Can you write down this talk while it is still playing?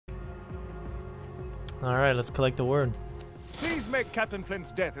Alright, let's collect the word. Please make Captain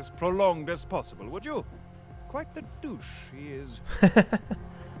Flint's death as prolonged as possible, would you? Quite the douche he is.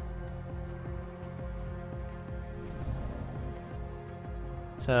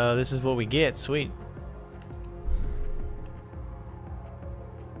 So this is what we get. Sweet.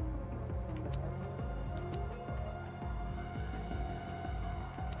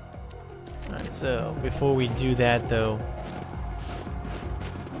 Alright, so before we do that though,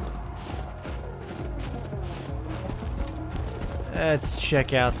 let's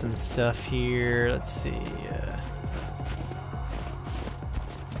check out some stuff here. Let's see.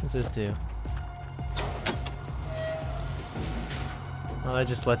 What's this do? Oh, that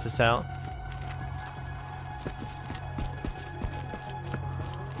just lets us out.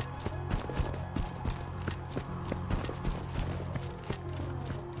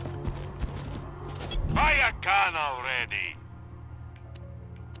 Buy a gun already.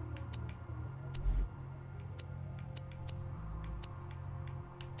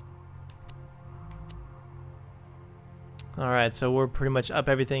 Alright, so we're pretty much up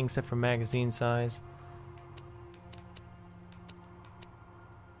everything except for magazine size.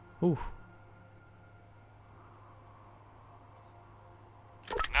 Ooh.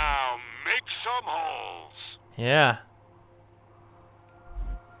 Now make some holes. Yeah.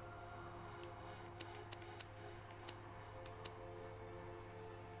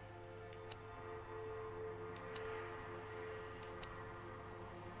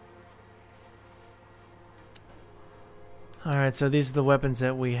 Alright, so these are the weapons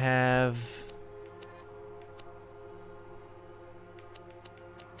that we have.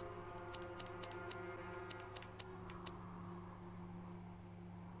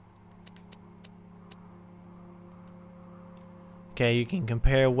 Okay, you can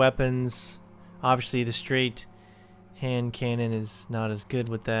compare weapons. Obviously the straight hand cannon is not as good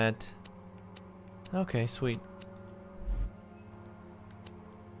with that. Okay, sweet.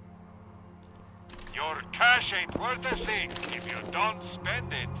 Your cash ain't worth a thing if you don't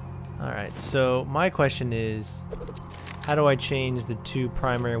spend it. Alright, so my question is, how do I change the two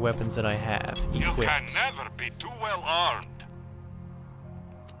primary weapons that I have equipped? You can never be too well armed.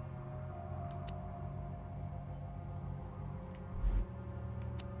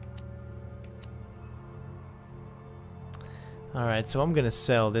 Alright, so I'm gonna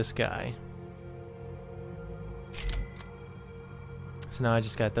sell this guy. So now I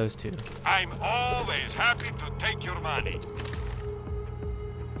just got those two. I'm always happy to take your money.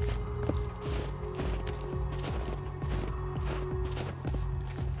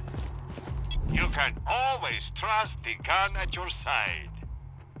 You can always trust the gun at your side.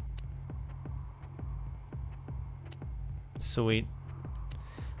 Sweet.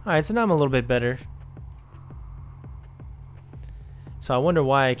 Alright, so now I'm a little bit better. So I wonder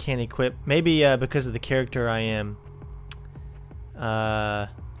why I can't equip. Maybe because of the character I am.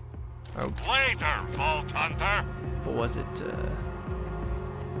 Later, Vault Hunter. What was it?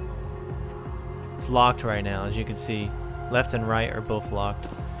 It's locked right now, as you can see. Left and right are both locked.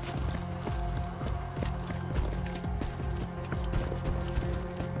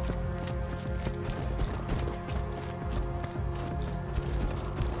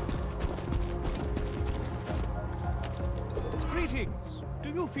 Greetings. Do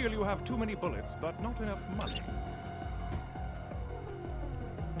you feel you have too many bullets but not enough money?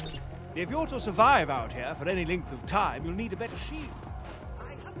 If you're to survive out here for any length of time, you'll need a better shield.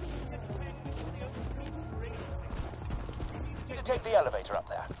 You to take the elevator up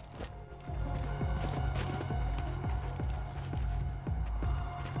there.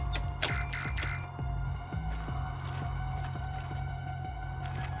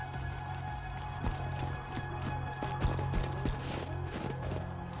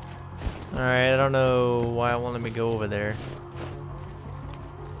 Alright, I don't know why it won't let me go over there.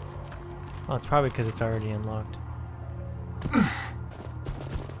 Oh, it's probably because it's already unlocked.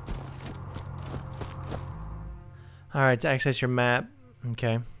 Alright, to access your map.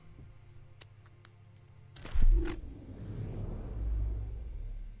 Okay.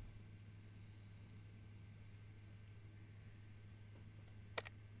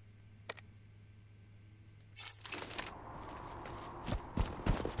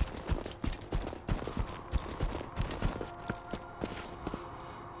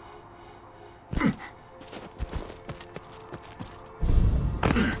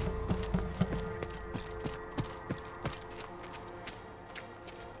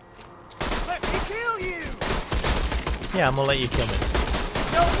 Yeah, I'm gonna let you kill me.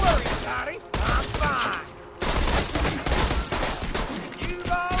 Don't worry, Johnny. I'm fine. You've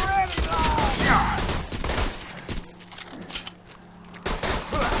already lost.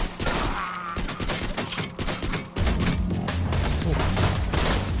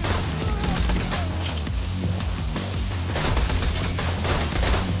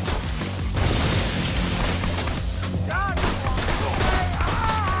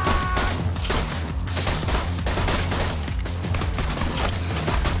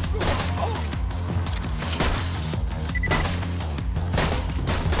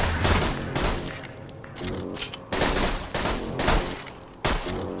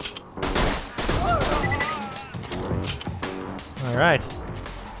 Alright.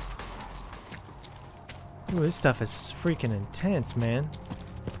 Ooh, this stuff is freaking intense, man.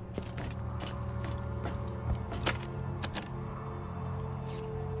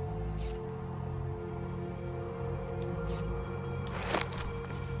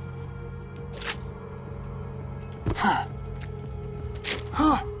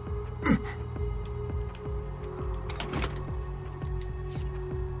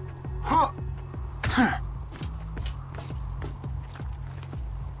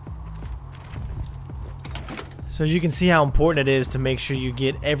 So you can see how important it is to make sure you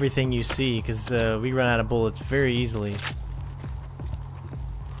get everything you see, because we run out of bullets very easily.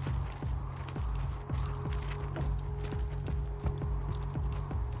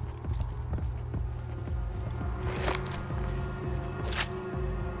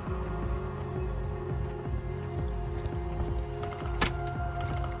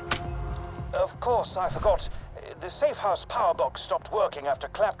 Of course, I forgot. The safe house power box stopped working after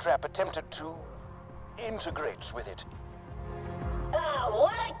Claptrap attempted to integrate with it. Ah,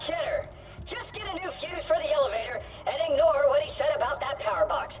 what a kidder! Just get a new fuse for the elevator and ignore what he said about that power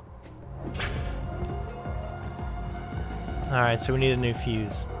box. Alright, so we need a new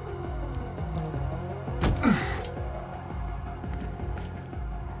fuse.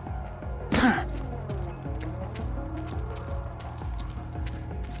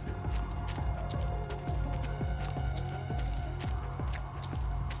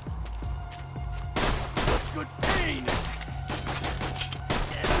 Good pain!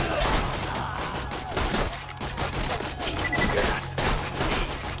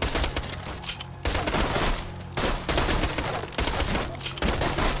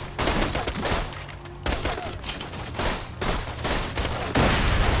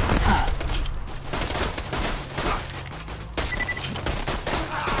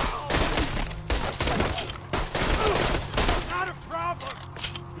 Not a problem!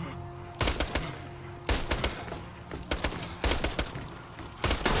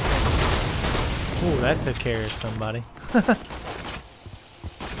 Ooh, that took care of somebody. Hey!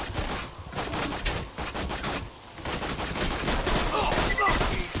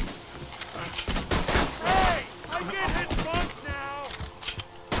 I get his bump now!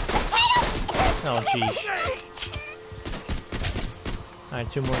 Oh, jeez. Alright,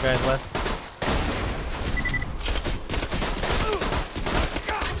 2 more guys left.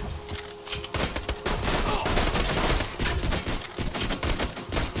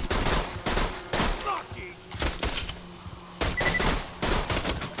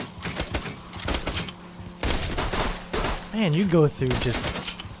 Man, you go through just...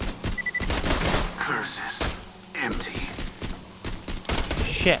 Curses. Empty.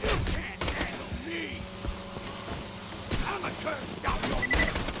 shit.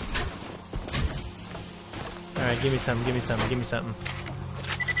 Alright, give me some, give me some, give me something.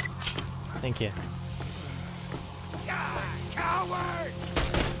 Thank you. Coward!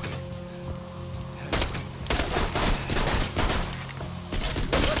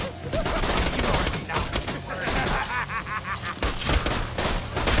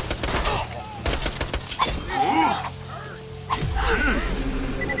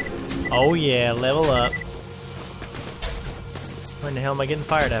 Oh yeah, level up. Where in the hell am I getting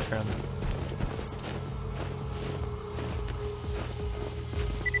fired at from?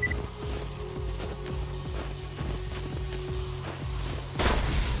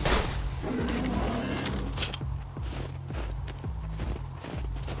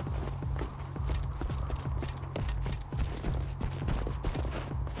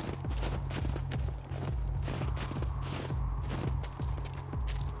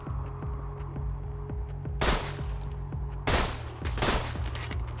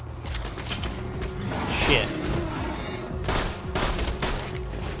 Shit.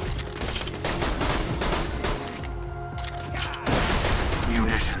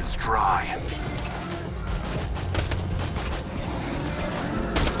 Munitions dry.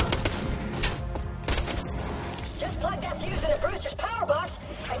 Just plug that fuse into Brewster's power box,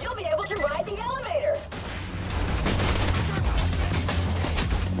 and you'll be able to ride the elevator.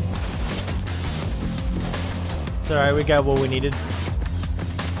 It's alright, we got what we needed.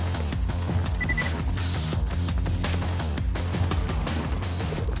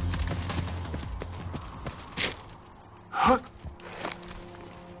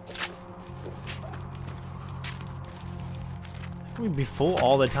 We'd be full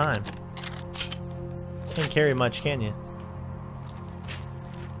all the time. Can't carry much, can you?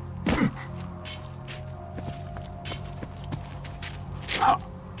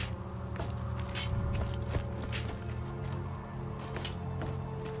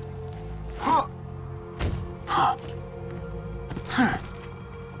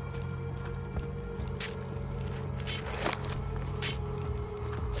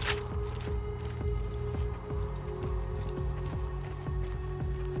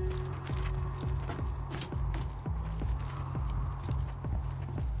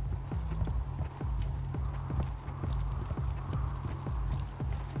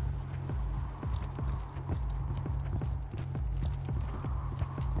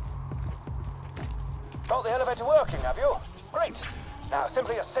 Got the elevator working, have you? Great. Now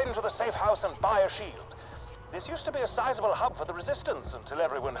simply ascend to the safe house and buy a shield. This used to be a sizable hub for the Resistance until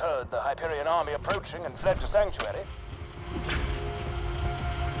everyone heard the Hyperion army approaching and fled to Sanctuary.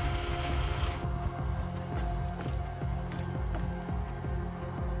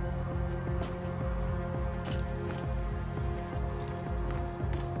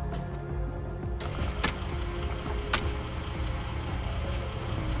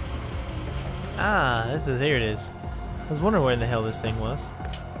 Ah, here it is. I was wondering where the hell this thing was.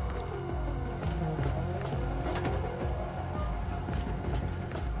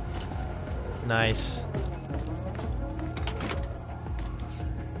 Nice.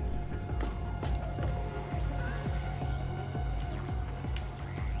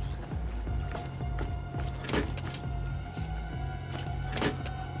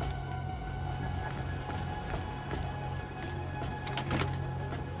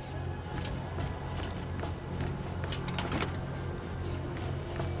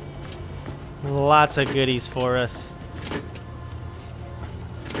 Lots of goodies for us.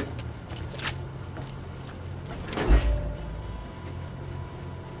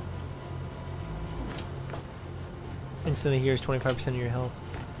 Instantly heals 25% of your health.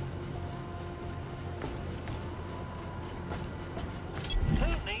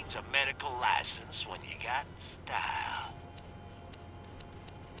 Who needs a medical license when you got style?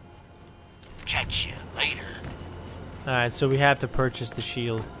 Catch you later. Alright, so we have to purchase the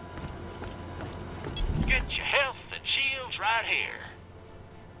shield. Get your health and shields right here.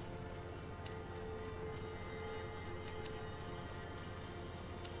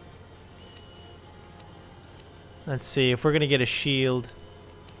 Let's see, if we're gonna get a shield.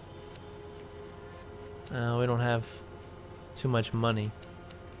 We don't have too much money.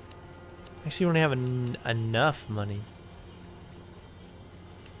 Actually, we don't have enough money.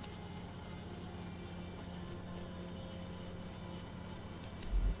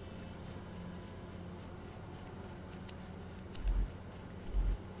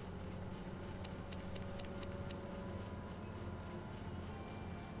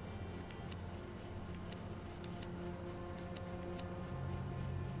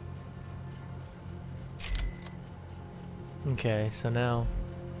 Okay, so now...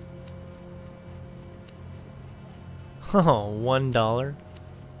 Oh, $1?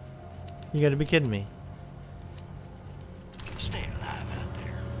 You gotta be kidding me. Stay alive out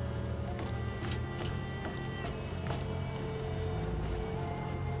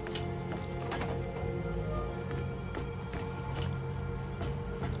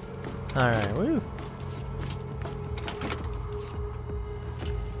there. Alright, woo!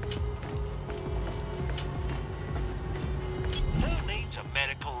 Who needs a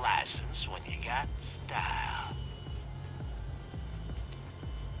medical license when you got style?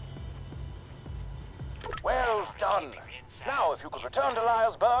 Well done. Now, if you could return to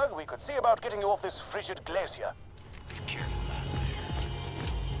Liarsburg, we could see about getting you off this frigid glacier. Be careful out there.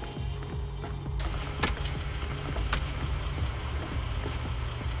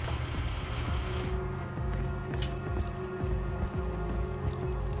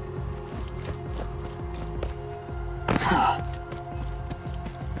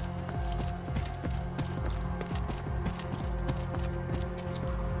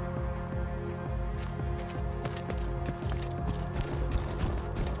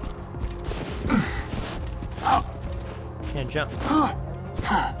 Can't jump.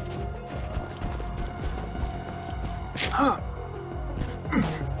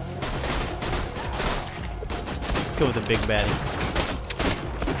 Let's go with the big baddie.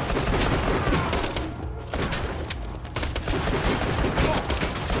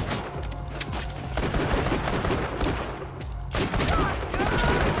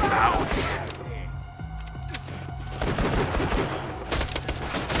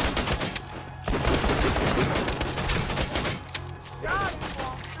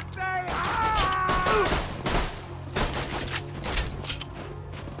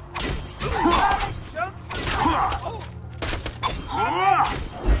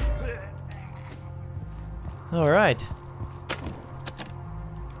 All right.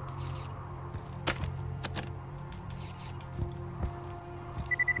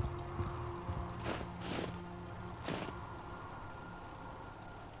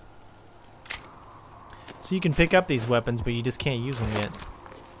 So you can pick up these weapons, but you just can't use them yet.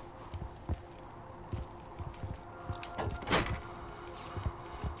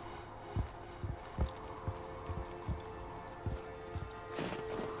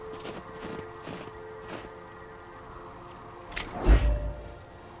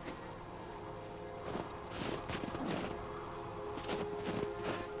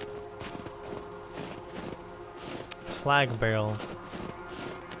 Slag barrel.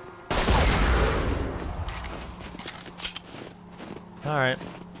 Alright.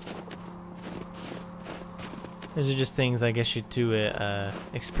 These are just things I guess you to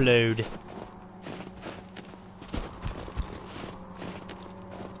explode.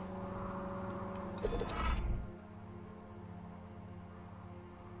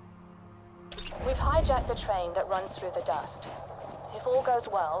 We've hijacked the train that runs through the dust. If all goes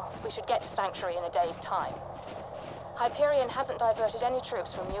well, we should get to Sanctuary in a day's time. Hyperion hasn't diverted any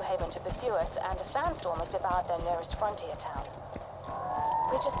troops from New Haven to pursue us, and a sandstorm has devoured their nearest frontier town.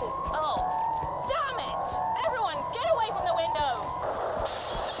 We just need... Oh! Damn it! Everyone, get away from the windows!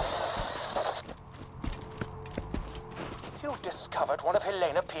 You've discovered one of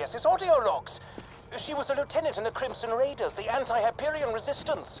Helena Pierce's audio logs. She was a lieutenant in the Crimson Raiders, the anti-Hyperion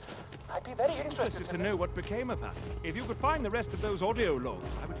resistance. I'd be very interested to know what became of her. If you could find the rest of those audio logs,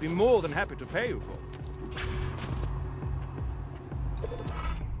 I would be more than happy to pay you for them.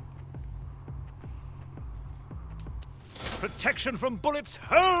 Protection from bullets,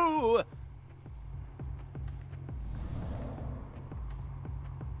 ho!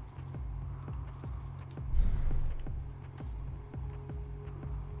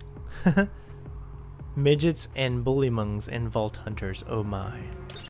 Midgets and bullymongs and vault hunters, oh my.